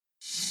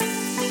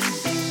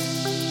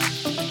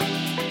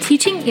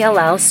Teaching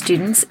ELL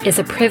students is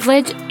a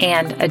privilege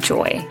and a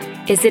joy.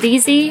 Is it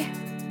easy?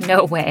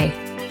 No way.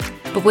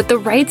 But with the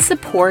right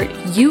support,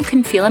 you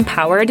can feel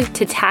empowered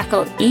to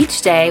tackle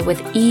each day with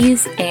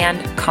ease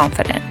and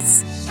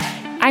confidence.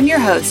 I'm your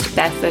host,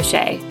 Beth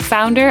Boucher,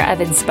 founder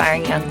of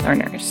Inspiring Young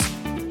Learners.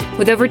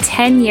 With over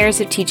 10 years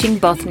of teaching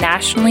both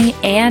nationally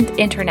and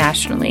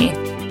internationally,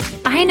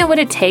 I know what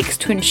it takes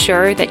to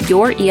ensure that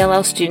your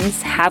ELL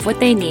students have what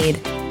they need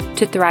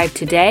to thrive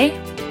today,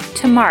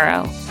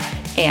 tomorrow,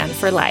 and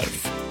for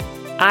life.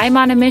 I'm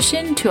on a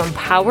mission to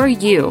empower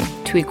you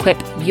to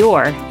equip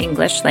your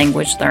English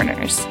language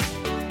learners.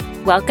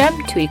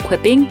 Welcome to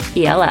Equipping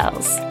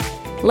ELLs.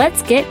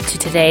 Let's get to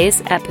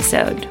today's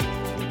episode.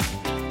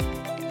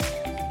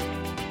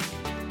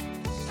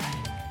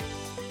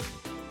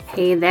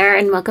 Hey there,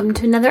 and welcome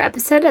to another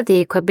episode of the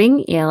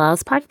Equipping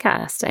ELLs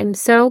podcast. I'm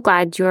so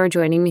glad you're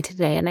joining me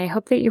today, and I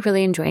hope that you're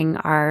really enjoying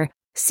our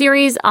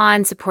series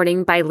on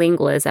supporting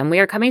bilingualism. We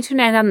are coming to an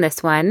end on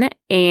this one,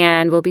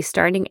 and we'll be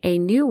starting a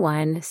new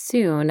one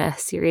soon, a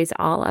series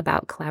all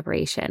about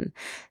collaboration.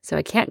 So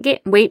I can't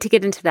wait to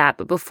get into that.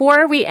 But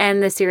before we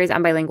end the series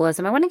on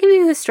bilingualism, I want to give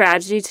you a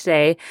strategy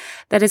today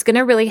that is going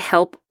to really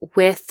help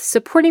with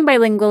supporting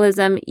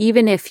bilingualism,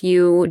 even if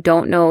you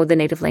don't know the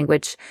native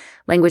languages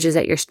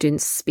that your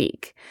students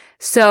speak.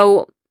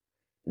 So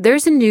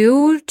there's a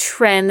new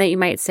trend that you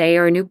might say,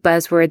 or a new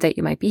buzzword that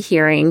you might be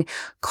hearing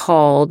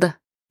called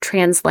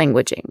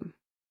translanguaging.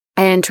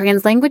 And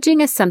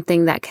translanguaging is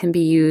something that can be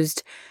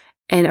used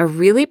in a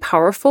really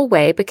powerful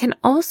way, but can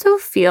also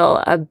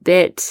feel a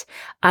bit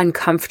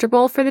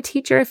uncomfortable for the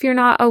teacher if you're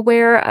not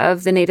aware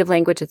of the native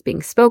language that's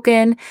being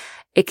spoken.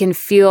 It can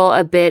feel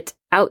a bit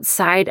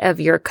outside of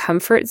your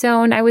comfort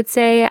zone, I would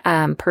say.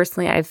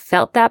 Personally, I've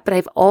felt that, but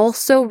I've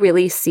also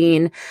really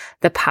seen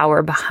the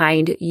power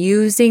behind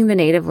using the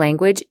native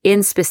language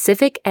in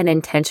specific and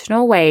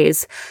intentional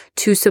ways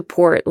to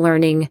support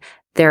learning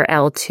their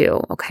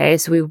L2, okay?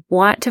 So we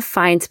want to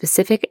find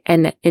specific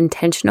and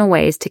intentional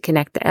ways to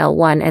connect the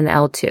L1 and the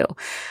L2.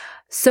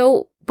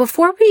 So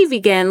before we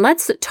begin,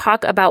 let's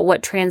talk about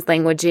what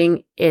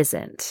translanguaging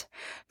isn't.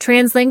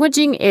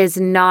 Translanguaging is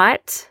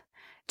not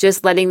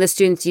just letting the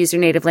students use their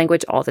native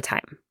language all the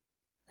time,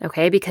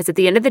 okay? Because at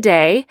the end of the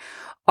day,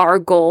 our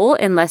goal,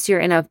 unless you're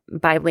in a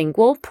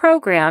bilingual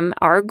program,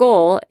 our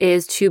goal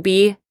is to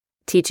be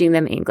teaching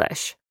them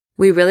English.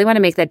 We really want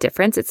to make that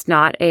difference. It's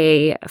not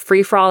a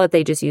free-for-all that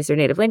they just use their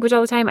native language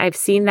all the time. I've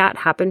seen that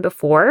happen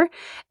before,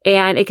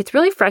 and it gets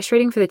really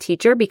frustrating for the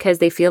teacher because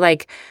they feel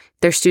like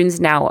their students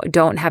now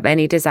don't have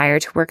any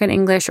desire to work in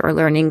English or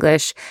learn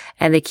English,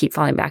 and they keep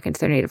falling back into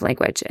their native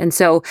language. And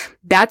so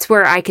that's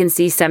where I can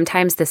see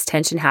sometimes this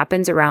tension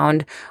happens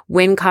around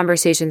when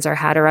conversations are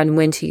had around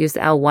when to use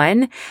the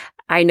L1.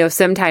 I know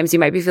sometimes you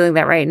might be feeling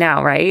that right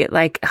now, right?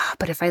 Like,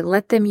 but if I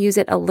let them use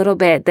it a little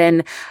bit,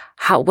 then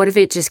what if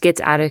it just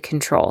gets out of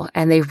control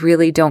and they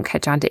really don't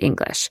catch on to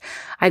English?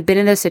 I've been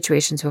in those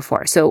situations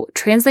before. So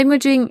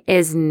translanguaging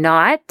is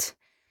not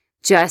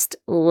just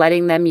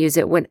letting them use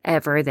it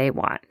whenever they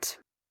want.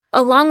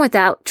 Along with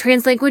that,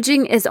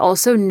 translanguaging is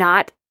also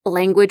not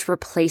language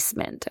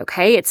replacement,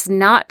 okay? It's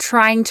not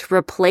trying to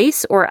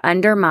replace or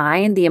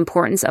undermine the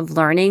importance of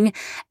learning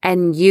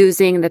and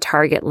using the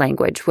target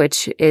language,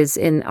 which is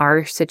in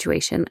our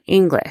situation,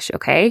 English,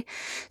 okay?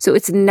 So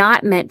it's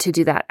not meant to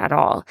do that at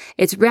all.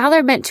 It's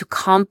rather meant to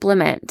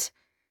complement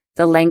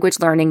the language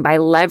learning by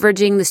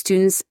leveraging the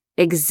students'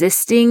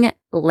 existing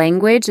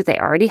language that they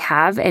already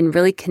have and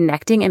really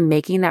connecting and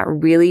making that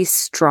really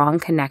strong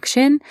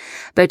connection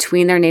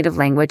between their native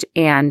language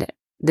and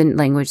the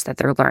language that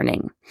they're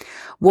learning.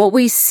 What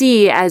we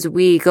see as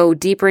we go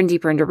deeper and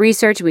deeper into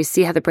research, we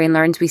see how the brain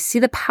learns, we see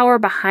the power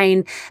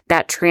behind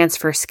that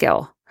transfer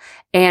skill.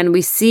 And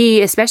we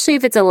see, especially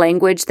if it's a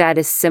language that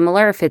is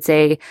similar, if it's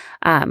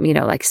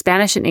like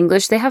Spanish and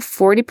English, they have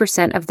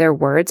 40% of their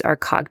words are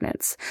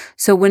cognates.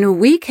 So when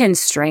we can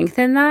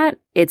strengthen that,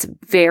 it's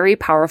very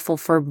powerful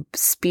for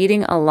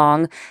speeding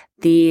along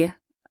the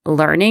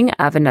learning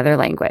of another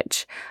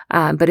language.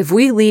 But if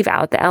we leave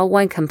out the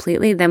L1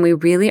 completely, then we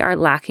really are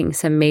lacking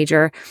some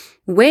major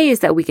ways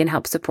that we can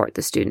help support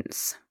the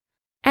students.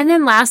 And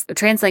then last,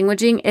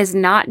 translanguaging is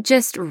not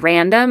just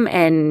random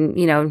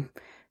and,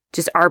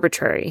 just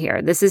arbitrary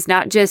here. This is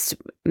not just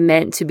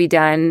meant to be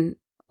done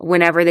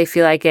whenever they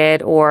feel like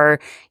it, or,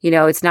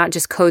 it's not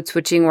just code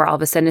switching where all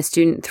of a sudden a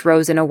student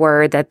throws in a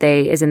word that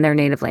is in their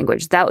native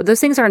language.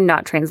 Those things are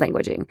not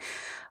translanguaging.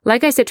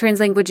 Like I said,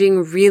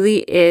 translanguaging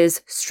really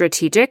is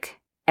strategic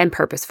and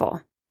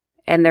purposeful,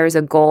 and there's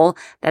a goal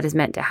that is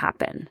meant to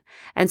happen.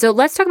 And so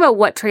let's talk about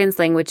what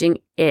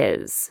translanguaging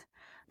is.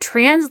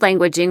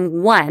 Translanguaging,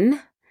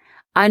 one,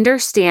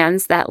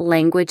 understands that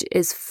language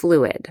is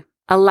fluid,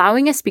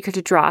 allowing a speaker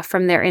to draw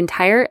from their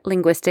entire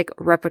linguistic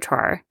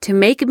repertoire to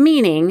make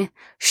meaning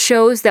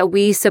shows that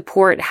we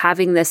support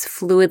having this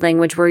fluid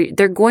language where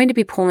they're going to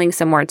be pulling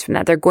some words from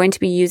that. They're going to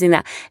be using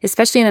that,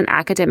 especially in an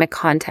academic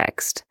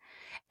context.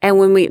 And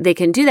when they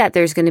can do that,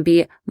 there's going to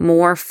be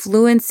more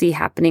fluency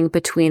happening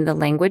between the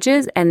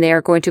languages, and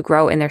they're going to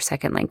grow in their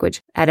second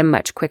language at a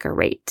much quicker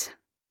rate.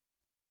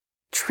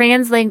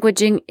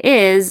 translanguaging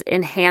is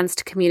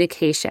enhanced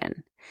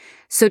communication.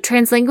 So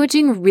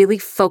translanguaging really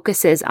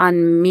focuses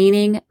on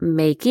meaning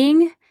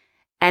making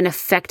and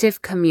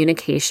effective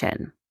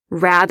communication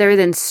rather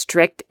than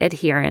strict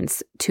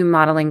adherence to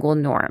monolingual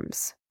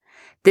norms.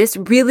 This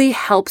really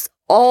helps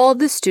all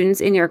the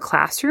students in your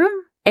classroom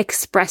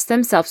express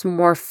themselves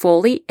more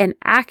fully and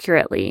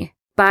accurately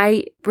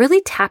by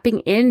really tapping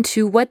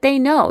into what they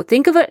know.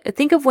 Think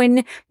of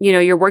when,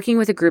 you're working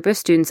with a group of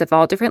students of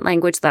all different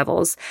language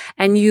levels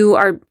and you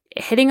are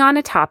hitting on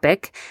a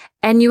topic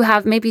and you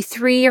have maybe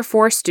 3 or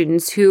 4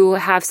 students who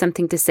have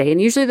something to say.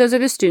 And usually those are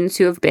the students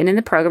who have been in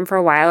the program for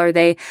a while or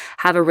they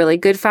have a really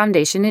good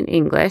foundation in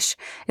English,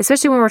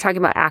 especially when we're talking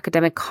about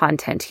academic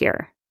content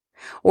here.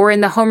 Or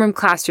in the homeroom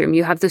classroom,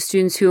 you have the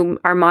students who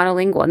are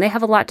monolingual and they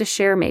have a lot to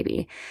share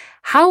maybe.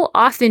 How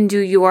often do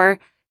your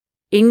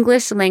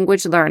English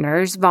language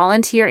learners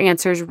volunteer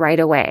answers right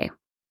away?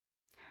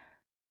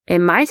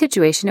 In my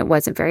situation, it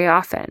wasn't very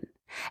often.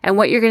 And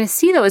what you're going to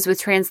see, though, is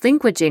with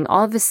translanguaging,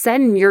 all of a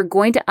sudden, you're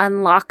going to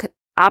unlock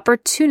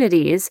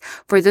opportunities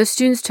for those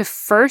students to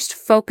first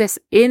focus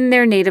in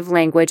their native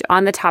language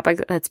on the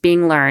topic that's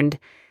being learned,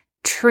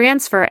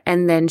 transfer,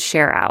 and then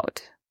share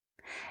out.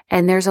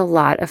 And there's a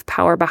lot of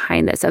power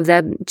behind this, of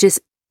them just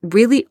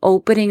really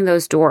opening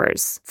those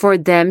doors for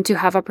them to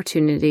have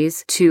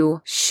opportunities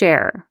to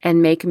share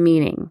and make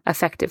meaning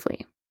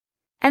effectively.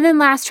 And then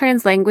last,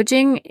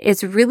 translanguaging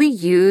is really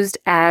used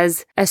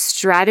as a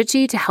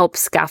strategy to help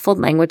scaffold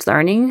language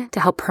learning,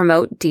 to help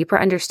promote deeper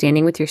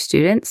understanding with your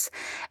students,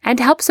 and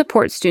to help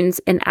support students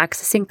in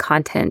accessing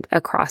content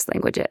across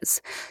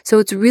languages. So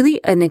it's really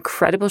an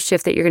incredible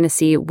shift that you're going to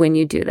see when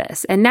you do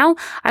this. And now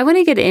I want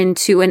to get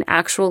into an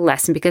actual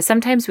lesson because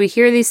sometimes we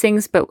hear these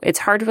things, but it's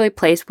hard to really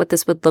place what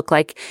this would look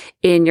like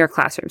in your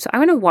classroom. So I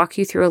want to walk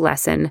you through a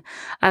lesson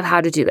of how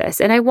to do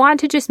this. And I want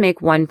to just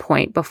make one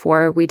point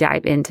before we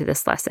dive into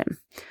this lesson.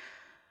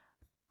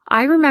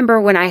 I remember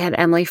when I had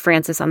Emily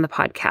Francis on the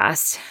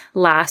podcast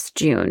last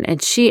June,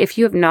 and if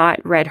you have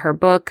not read her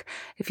book,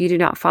 if you do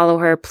not follow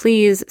her,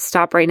 please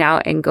stop right now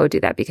and go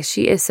do that because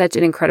she is such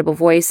an incredible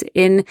voice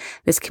in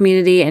this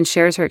community and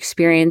shares her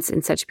experience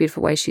in such a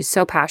beautiful way. She's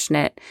so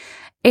passionate.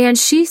 And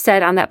she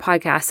said on that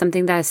podcast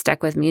something that has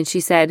stuck with me. And she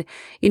said,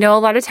 a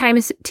lot of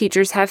times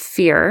teachers have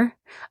fear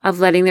of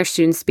letting their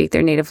students speak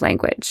their native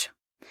language.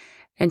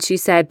 And she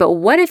said, but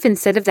what if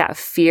instead of that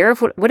fear,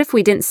 what if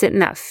we didn't sit in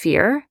that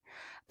fear?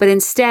 But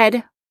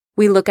instead,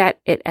 we look at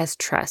it as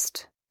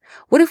trust.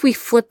 What if we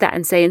flip that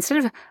and say,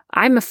 instead of,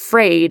 I'm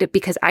afraid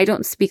because I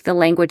don't speak the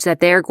language that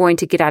they're going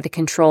to get out of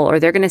control or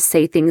they're going to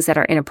say things that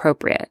are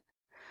inappropriate.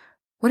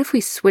 What if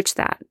we switch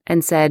that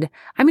and said,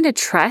 I'm going to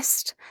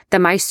trust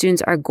that my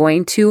students are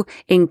going to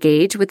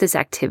engage with this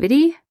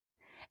activity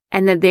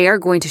and that they are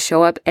going to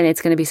show up and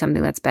it's going to be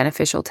something that's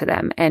beneficial to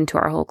them and to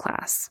our whole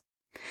class.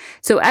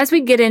 So as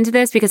we get into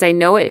this, because I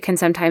know it can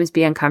sometimes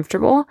be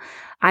uncomfortable,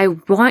 I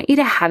want you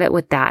to have it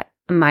with that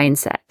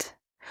mindset,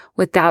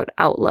 without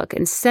outlook.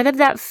 Instead of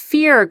that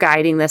fear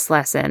guiding this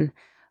lesson,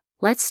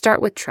 let's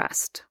start with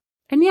trust.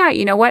 And yeah,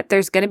 you know what?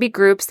 There's going to be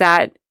groups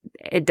that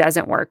it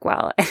doesn't work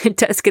well and it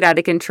does get out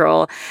of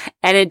control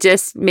and it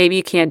just, maybe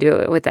you can't do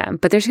it with them.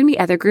 But there's going to be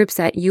other groups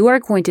that you are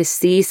going to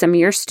see some of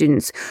your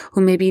students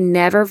who maybe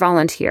never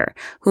volunteer,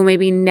 who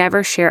maybe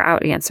never share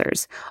out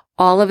answers,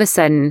 all of a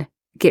sudden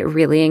get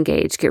really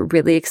engaged, get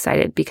really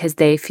excited because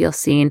they feel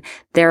seen.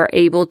 They're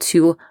able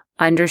to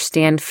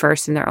understand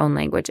first in their own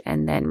language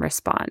and then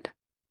respond.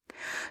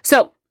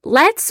 So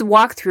let's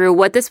walk through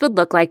what this would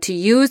look like to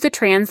use the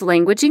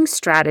translanguaging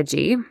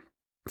strategy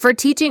for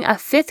teaching a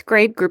 5th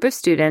grade group of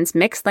students,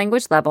 mixed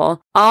language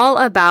level, all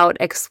about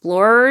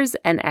explorers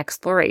and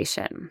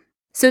exploration.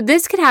 So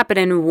this could happen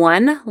in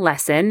one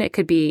lesson. It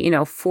could be,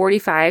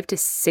 45 to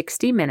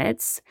 60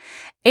 minutes.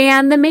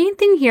 And the main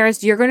thing here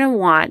is you're going to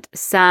want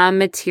some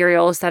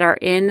materials that are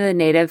in the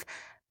native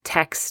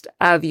text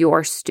of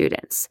your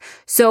students.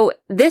 So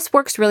this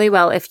works really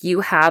well if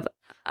you have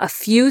a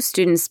few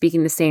students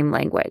speaking the same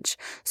language.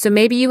 So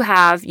maybe you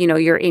have,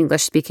 your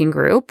English speaking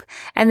group,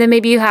 and then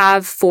maybe you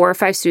have 4 or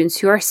 5 students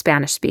who are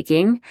Spanish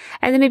speaking,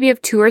 and then maybe you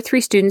have 2 or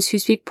 3 students who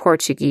speak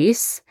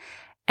Portuguese,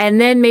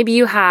 and then maybe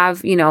you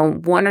have,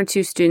 1 or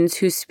 2 students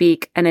who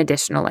speak an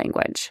additional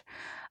language.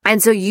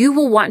 And so you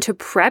will want to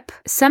prep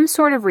some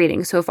sort of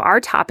reading. So if our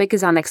topic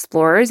is on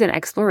explorers and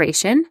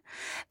exploration,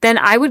 then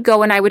I would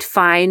go and I would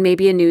find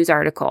maybe a news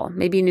article,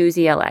 maybe News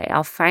ELA.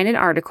 I'll find an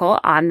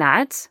article on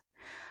that.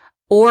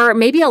 Or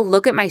maybe I'll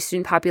look at my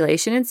student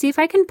population and see if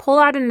I can pull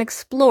out an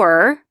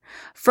explorer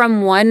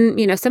from one,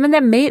 some of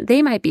them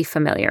they might be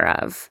familiar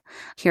of.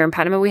 Here in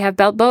Panama, we have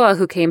Balboa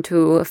who came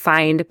to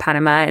find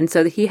Panama. And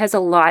so he has a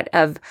lot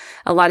of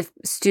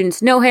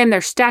students know him.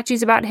 There's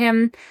statues about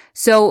him.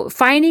 So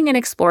finding an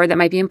explorer that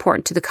might be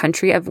important to the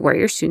country of where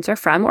your students are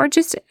from, or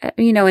just,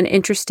 an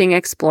interesting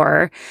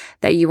explorer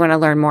that you want to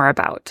learn more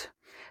about.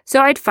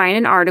 So I'd find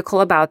an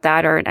article about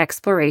that or an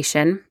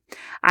exploration.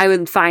 I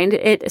would find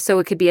it so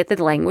it could be at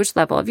the language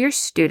level of your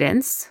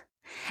students.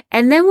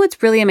 And then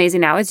what's really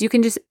amazing now is you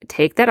can just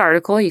take that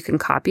article, you can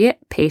copy it,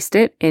 paste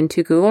it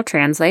into Google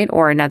Translate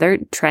or another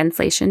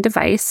translation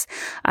device.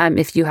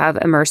 If you have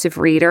Immersive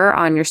Reader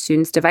on your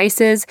students'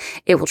 devices,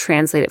 it will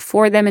translate it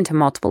for them into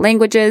multiple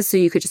languages. So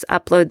you could just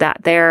upload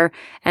that there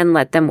and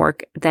let them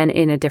work then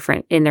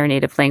in their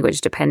native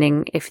language,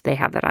 depending if they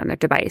have that on their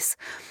device.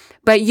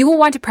 But you will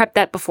want to prep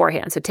that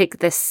beforehand. So take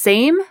the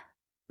same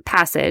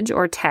passage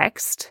or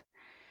text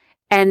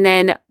and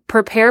then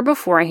prepare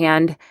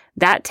beforehand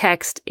that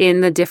text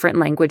in the different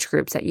language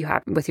groups that you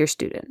have with your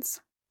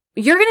students.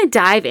 You're going to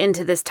dive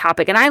into this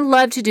topic, and I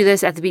love to do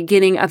this at the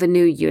beginning of a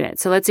new unit.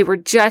 So let's say we're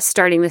just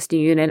starting this new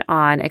unit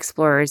on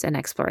explorers and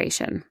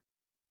exploration.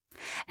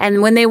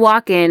 And when they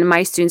walk in,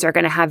 my students are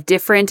going to have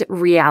different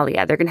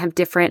realia. They're going to have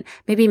different,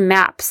 maybe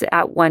maps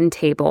at one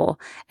table,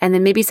 and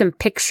then maybe some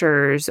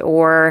pictures,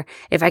 or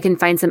if I can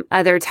find some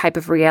other type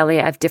of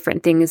realia of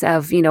different things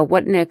of,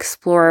 what an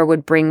explorer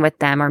would bring with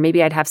them, or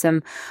maybe I'd have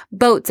some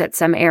boats at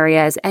some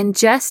areas, and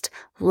just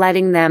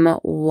letting them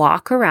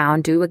walk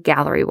around, do a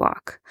gallery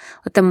walk.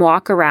 Let them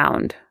walk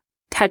around,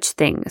 touch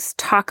things,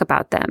 talk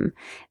about them.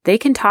 They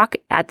can talk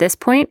at this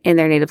point in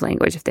their native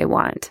language if they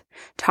want,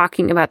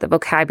 talking about the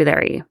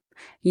vocabulary.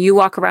 You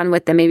walk around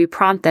with them, maybe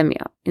prompt them,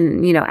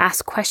 and,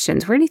 ask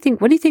questions. What do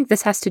you think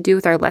this has to do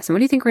with our lesson? What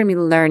do you think we're going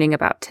to be learning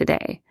about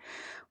today?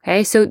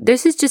 Okay. So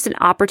this is just an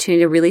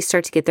opportunity to really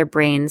start to get their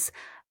brains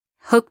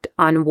hooked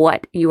on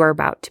what you are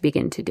about to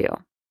begin to do.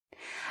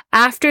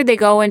 After they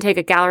go and take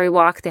a gallery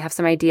walk, they have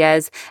some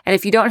ideas. And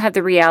if you don't have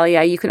the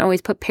realia, you can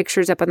always put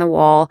pictures up on the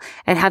wall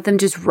and have them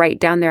just write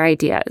down their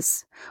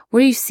ideas. What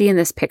do you see in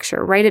this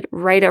picture? Write it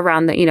right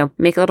around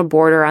make a little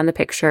border on the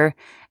picture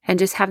and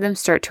just have them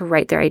start to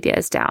write their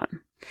ideas down.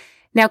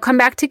 Now come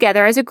back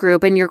together as a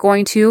group and you're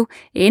going to,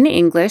 in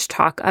English,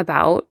 talk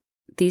about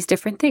these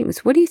different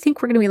things. What do you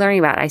think we're going to be learning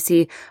about? I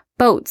see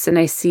boats and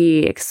I see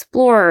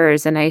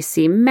explorers and I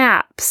see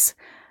maps.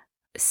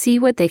 See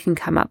what they can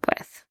come up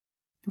with.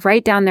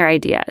 Write down their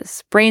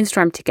ideas.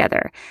 Brainstorm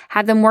together.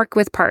 Have them work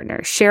with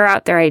partners. Share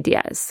out their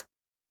ideas.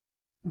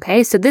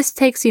 Okay, so this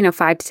takes,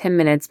 5 to 10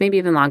 minutes, maybe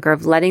even longer,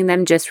 of letting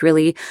them just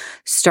really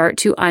start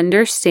to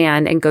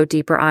understand and go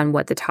deeper on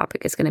what the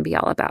topic is going to be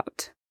all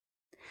about.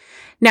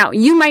 Now,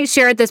 you might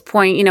share at this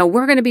point,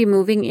 we're going to be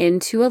moving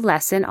into a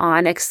lesson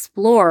on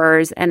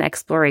explorers and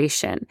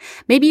exploration.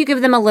 Maybe you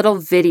give them a little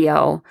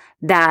video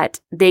that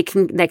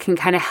can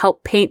kind of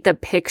help paint the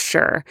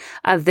picture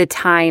of the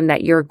time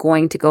that you're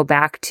going to go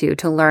back to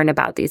learn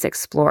about these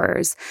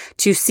explorers,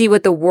 to see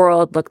what the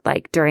world looked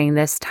like during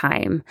this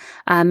time.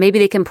 Maybe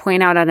they can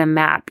point out on a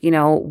map,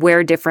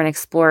 where different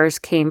explorers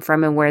came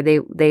from and where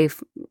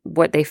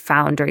what they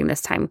found during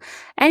this time.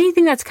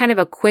 Anything that's kind of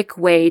a quick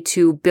way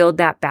to build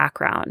that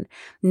background.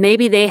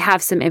 Maybe they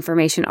have some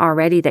information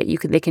already that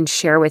they can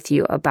share with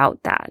you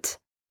about that.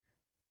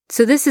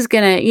 So this is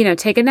going to,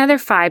 take another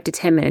 5 to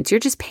 10 minutes. You're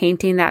just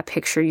painting that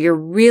picture. You're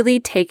really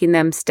taking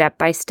them step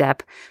by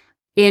step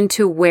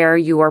into where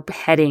you are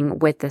heading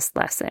with this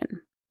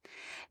lesson.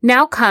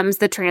 Now comes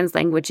the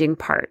translanguaging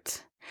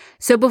part.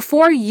 So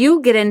before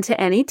you get into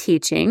any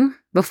teaching,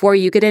 before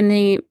you get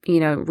any,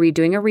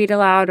 redoing a read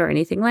aloud or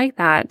anything like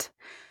that,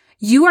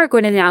 you are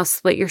going to now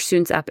split your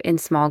students up in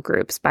small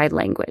groups by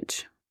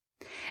language.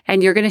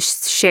 And you're going to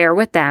share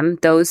with them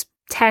those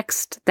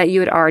texts that you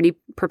had already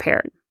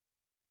prepared.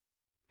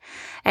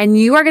 And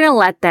you are going to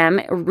let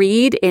them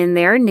read in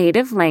their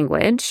native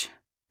language.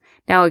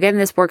 Now, again,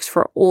 this works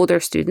for older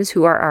students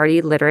who are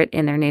already literate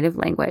in their native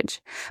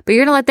language. But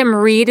you're going to let them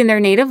read in their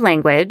native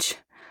language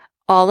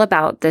all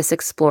about this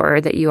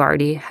explorer that you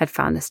already had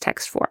found this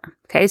text for.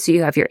 Okay, so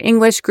you have your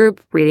English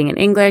group reading in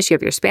English, you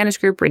have your Spanish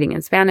group reading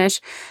in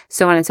Spanish,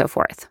 so on and so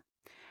forth.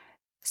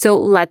 So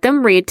let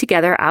them read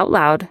together out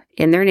loud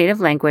in their native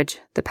language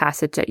the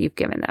passage that you've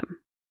given them.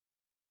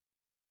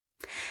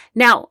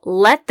 Now,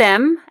 let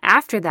them,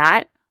 after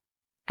that,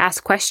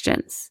 ask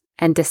questions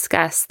and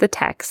discuss the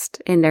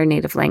text in their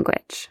native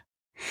language.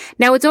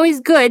 Now, it's always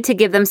good to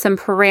give them some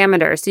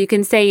parameters. So you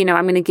can say,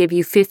 I'm going to give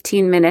you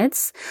 15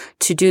 minutes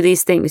to do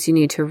these things. You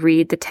need to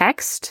read the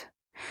text.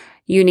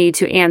 You need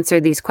to answer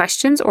these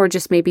questions, or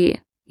just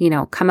maybe,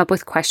 come up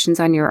with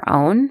questions on your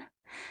own.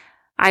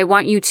 I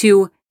want you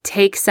to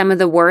take some of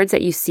the words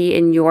that you see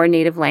in your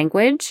native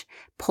language,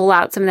 pull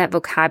out some of that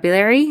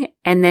vocabulary,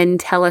 and then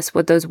tell us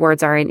what those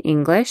words are in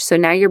English. So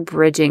now you're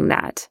bridging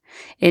that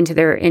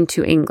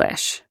into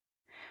English.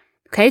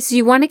 Okay, so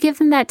you want to give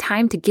them that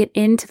time to get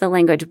into the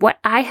language. What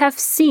I have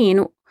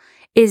seen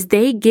is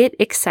they get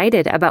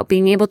excited about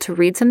being able to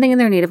read something in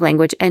their native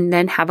language and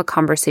then have a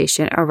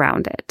conversation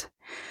around it.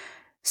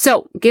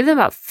 So give them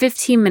about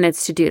 15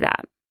 minutes to do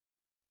that.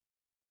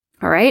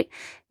 All right,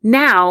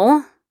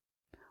 now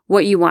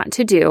what you want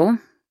to do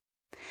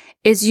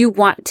is you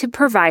want to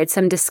provide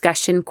some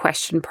discussion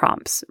question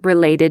prompts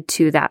related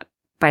to that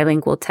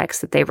bilingual text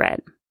that they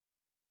read.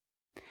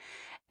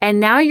 And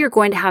now you're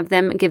going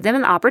to give them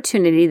an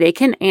opportunity. They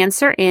can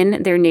answer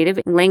in their native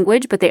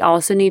language, but they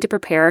also need to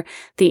prepare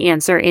the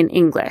answer in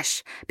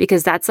English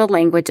because that's the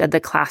language of the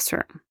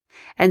classroom.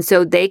 And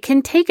so they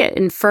can take it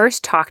and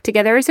first talk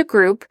together as a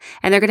group,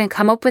 and they're going to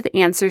come up with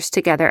answers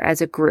together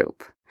as a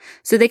group.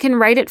 So they can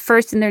write it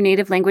first in their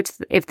native language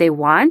if they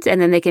want,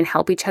 and then they can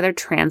help each other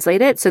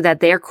translate it so that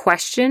their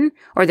question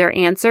or their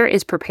answer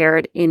is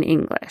prepared in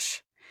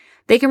English.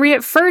 They can read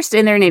it first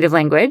in their native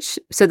language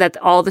so that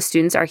all the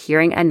students are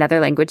hearing another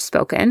language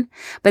spoken,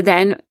 but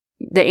then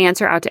the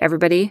answer out to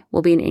everybody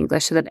will be in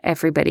English so that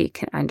everybody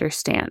can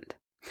understand.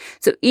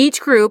 So each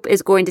group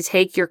is going to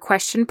take your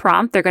question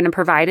prompt. They're going to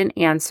provide an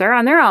answer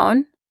on their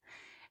own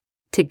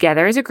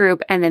together as a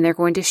group, and then they're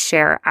going to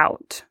share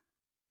out.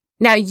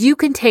 Now, you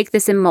can take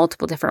this in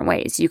multiple different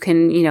ways. You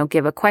can,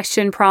 give a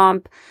question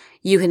prompt.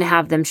 You can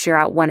have them share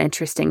out one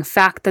interesting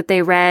fact that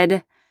they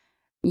read.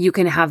 You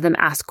can have them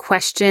ask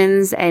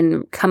questions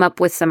and come up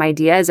with some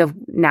ideas of,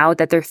 now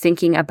that they're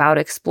thinking about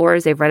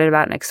explorers, they've read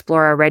about an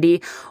explorer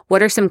already.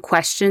 What are some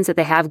questions that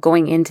they have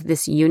going into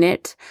this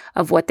unit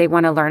of what they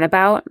want to learn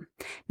about?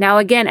 Now,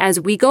 again, as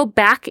we go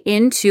back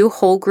into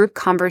whole group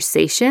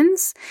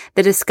conversations,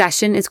 the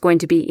discussion is going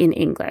to be in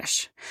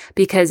English,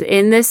 because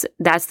in this,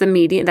 that's the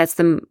medium, that's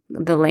the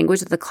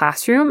language of the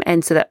classroom.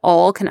 And so that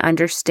all can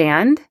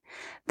understand.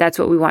 That's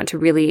what we want to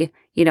really,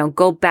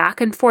 go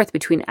back and forth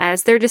between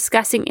as they're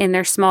discussing in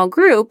their small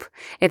group.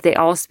 If they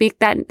all speak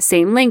that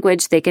same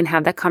language, they can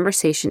have that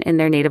conversation in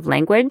their native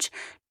language,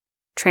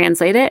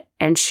 translate it,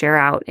 and share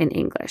out in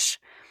English.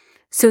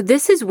 So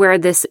this is where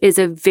this is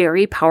a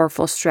very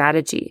powerful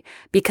strategy,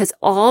 because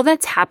all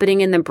that's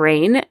happening in the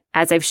brain,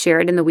 as I've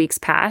shared in the weeks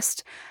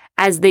past,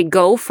 as they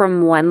go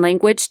from one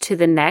language to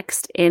the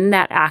next in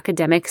that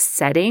academic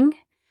setting,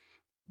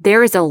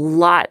 there is a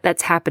lot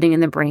that's happening in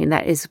the brain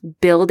that is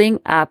building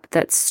up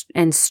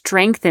and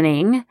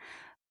strengthening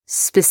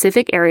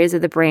specific areas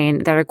of the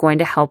brain that are going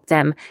to help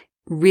them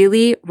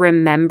really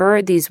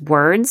remember these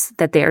words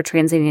that they are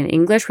translating in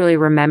English, really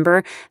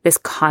remember this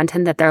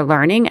content that they're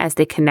learning as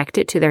they connect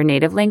it to their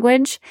native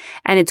language.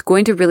 And it's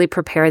going to really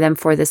prepare them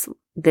for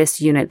this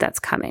unit that's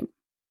coming.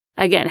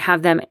 Again,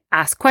 have them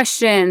ask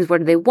questions. What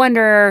do they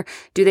wonder?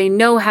 Do they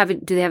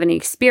have any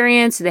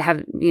experience? Do they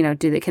have,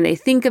 can they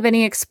think of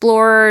any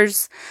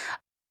explorers?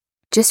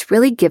 Just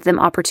really give them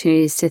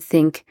opportunities to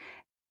think,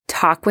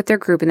 talk with their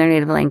group in their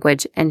native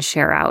language, and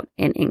share out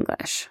in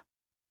English.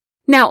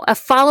 Now, a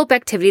follow-up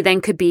activity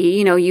then could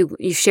be,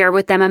 you share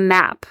with them a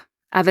map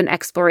of an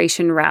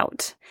exploration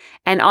route.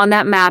 And on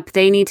that map,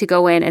 they need to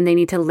go in and they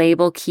need to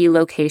label key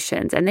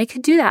locations. And they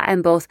could do that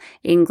in both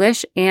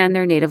English and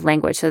their native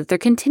language so that they're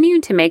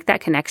continuing to make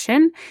that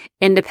connection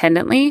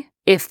independently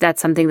if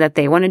that's something that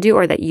they want to do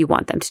or that you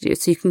want them to do.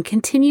 So you can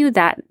continue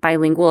that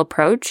bilingual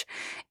approach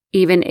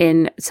even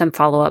in some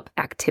follow-up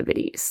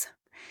activities.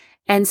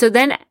 And so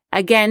then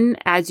again,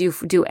 as you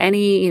do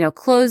any,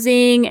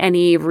 closing,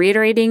 any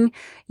reiterating,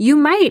 you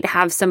might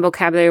have some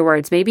vocabulary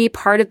words. Maybe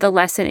part of the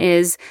lesson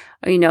is,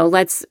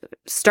 let's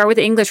start with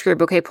the English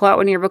group. Okay, pull out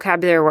one of your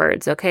vocabulary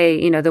words.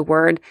 Okay, the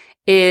word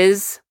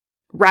is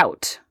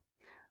route.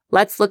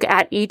 Let's look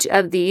at each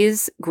of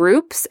these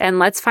groups and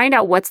let's find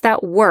out what's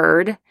that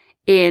word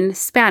in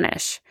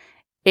Spanish,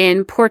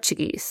 in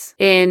Portuguese,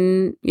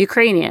 in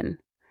Ukrainian,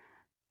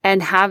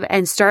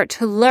 and start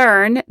to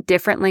learn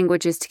different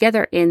languages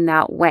together in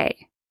that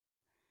way.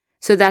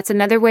 So that's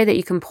another way that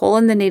you can pull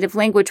in the native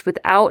language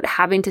without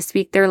having to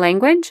speak their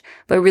language,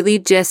 but really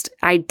just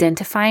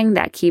identifying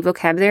that key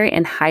vocabulary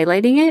and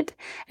highlighting it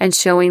and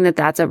showing that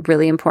that's a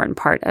really important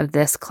part of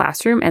this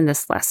classroom and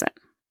this lesson.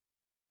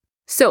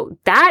 So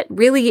that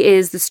really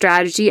is the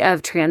strategy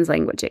of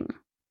translanguaging.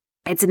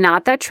 It's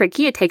not that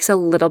tricky. It takes a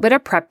little bit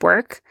of prep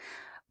work,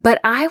 but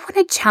I want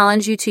to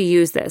challenge you to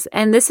use this.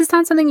 And this is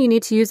not something you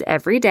need to use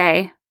every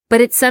day,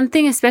 but it's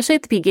something, especially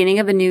at the beginning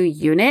of a new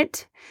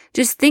unit,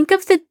 just think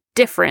of the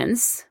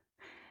difference,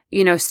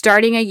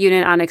 starting a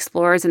unit on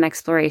explorers and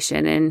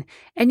exploration,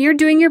 and you're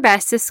doing your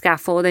best to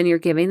scaffold, and you're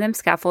giving them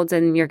scaffolds,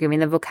 and you're giving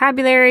them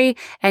vocabulary,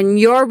 and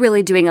you're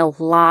really doing a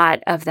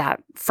lot of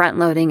that front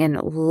loading and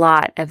a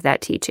lot of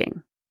that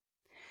teaching.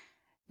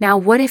 Now,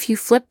 what if you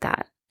flip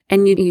that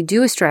and you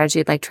do a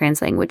strategy like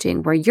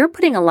translanguaging where you're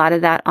putting a lot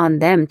of that on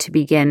them to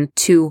begin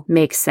to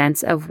make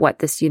sense of what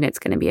this unit's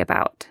going to be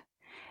about?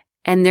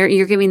 And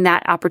you're giving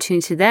that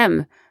opportunity to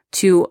them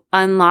to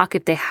unlock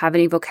if they have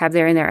any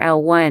vocabulary in their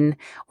L1,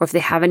 or if they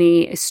have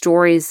any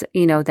stories,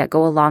 that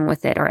go along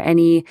with it, or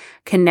any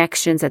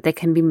connections that they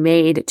can be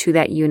made to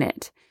that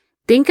unit.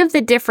 Think of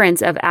the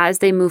difference of as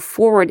they move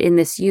forward in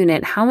this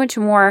unit, how much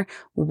more,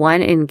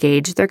 one,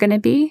 engaged they're going to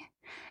be,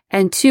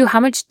 and two,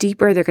 how much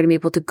deeper they're going to be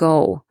able to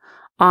go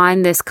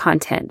on this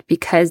content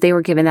because they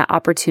were given that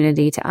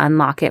opportunity to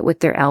unlock it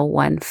with their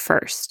L1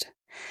 first.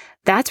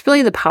 That's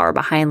really the power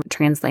behind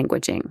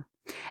translanguaging.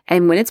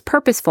 And when it's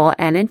purposeful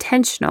and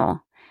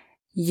intentional,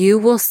 you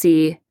will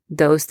see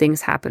those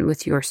things happen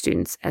with your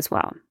students as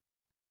well.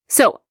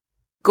 So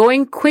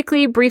going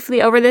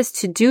briefly over this,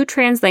 to do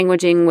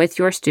translanguaging with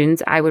your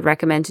students, I would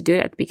recommend to do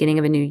it at the beginning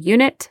of a new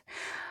unit.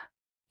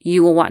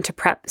 You will want to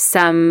prep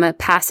some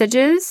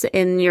passages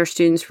in your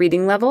students'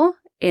 reading level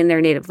in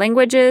their native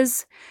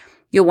languages.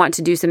 You'll want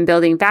to do some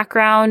building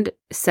background,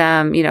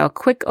 some, a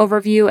quick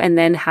overview, and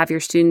then have your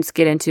students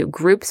get into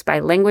groups by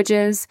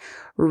languages,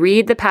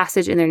 read the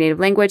passage in their native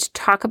language,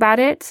 talk about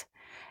it,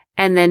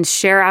 and then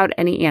share out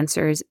any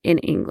answers in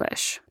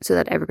English so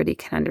that everybody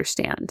can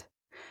understand.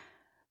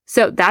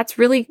 So that's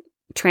really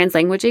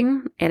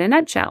translanguaging in a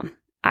nutshell.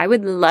 I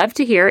would love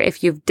to hear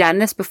if you've done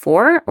this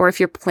before or if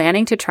you're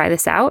planning to try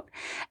this out,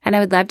 and I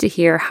would love to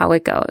hear how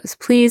it goes.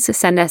 Please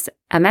send us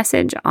a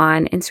message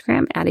on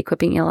Instagram at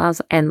Equipping ELLs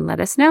and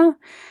let us know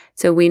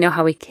so we know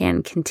how we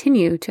can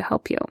continue to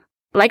help you.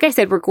 Like I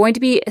said, we're going to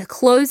be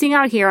closing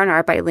out here on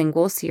our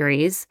bilingual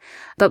series.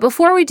 But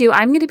before we do,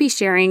 I'm going to be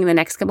sharing the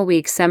next couple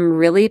weeks some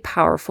really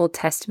powerful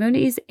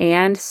testimonies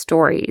and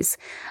stories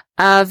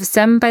of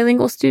some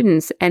bilingual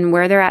students and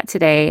where they're at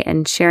today,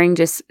 and sharing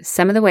just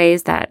some of the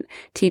ways that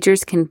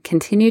teachers can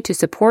continue to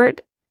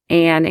support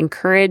and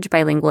encourage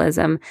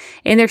bilingualism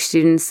in their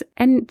students,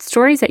 and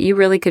stories that you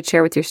really could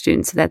share with your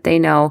students so that they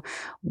know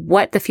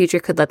what the future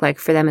could look like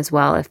for them as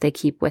well if they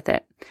keep with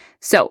it.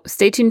 So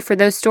stay tuned for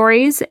those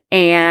stories,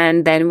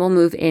 and then we'll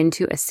move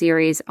into a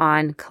series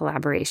on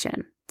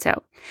collaboration.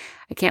 So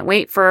I can't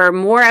wait for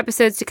more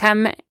episodes to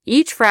come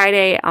each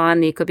Friday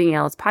on the Equipping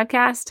ELLs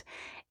podcast.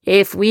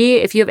 If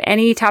you have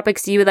any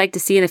topics you would like to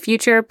see in the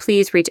future,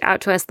 please reach out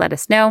to us. Let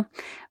us know.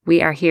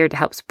 We are here to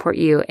help support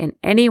you in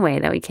any way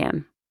that we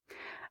can.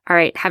 All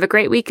right. Have a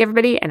great week,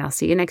 everybody, and I'll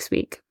see you next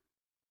week.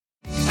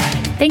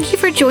 Thank you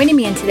for joining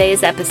me in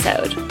today's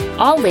episode.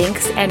 All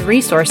links and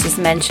resources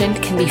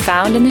mentioned can be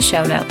found in the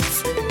show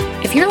notes.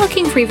 If you're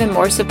looking for even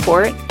more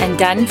support and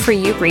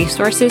done-for-you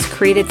resources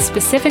created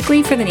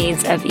specifically for the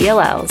needs of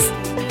ELLs,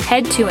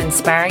 head to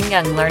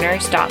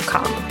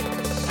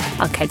inspiringyounglearners.com.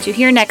 I'll catch you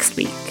here next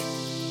week.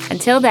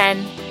 Until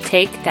then,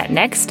 take that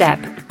next step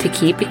to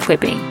keep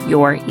equipping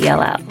your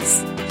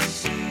ELLs.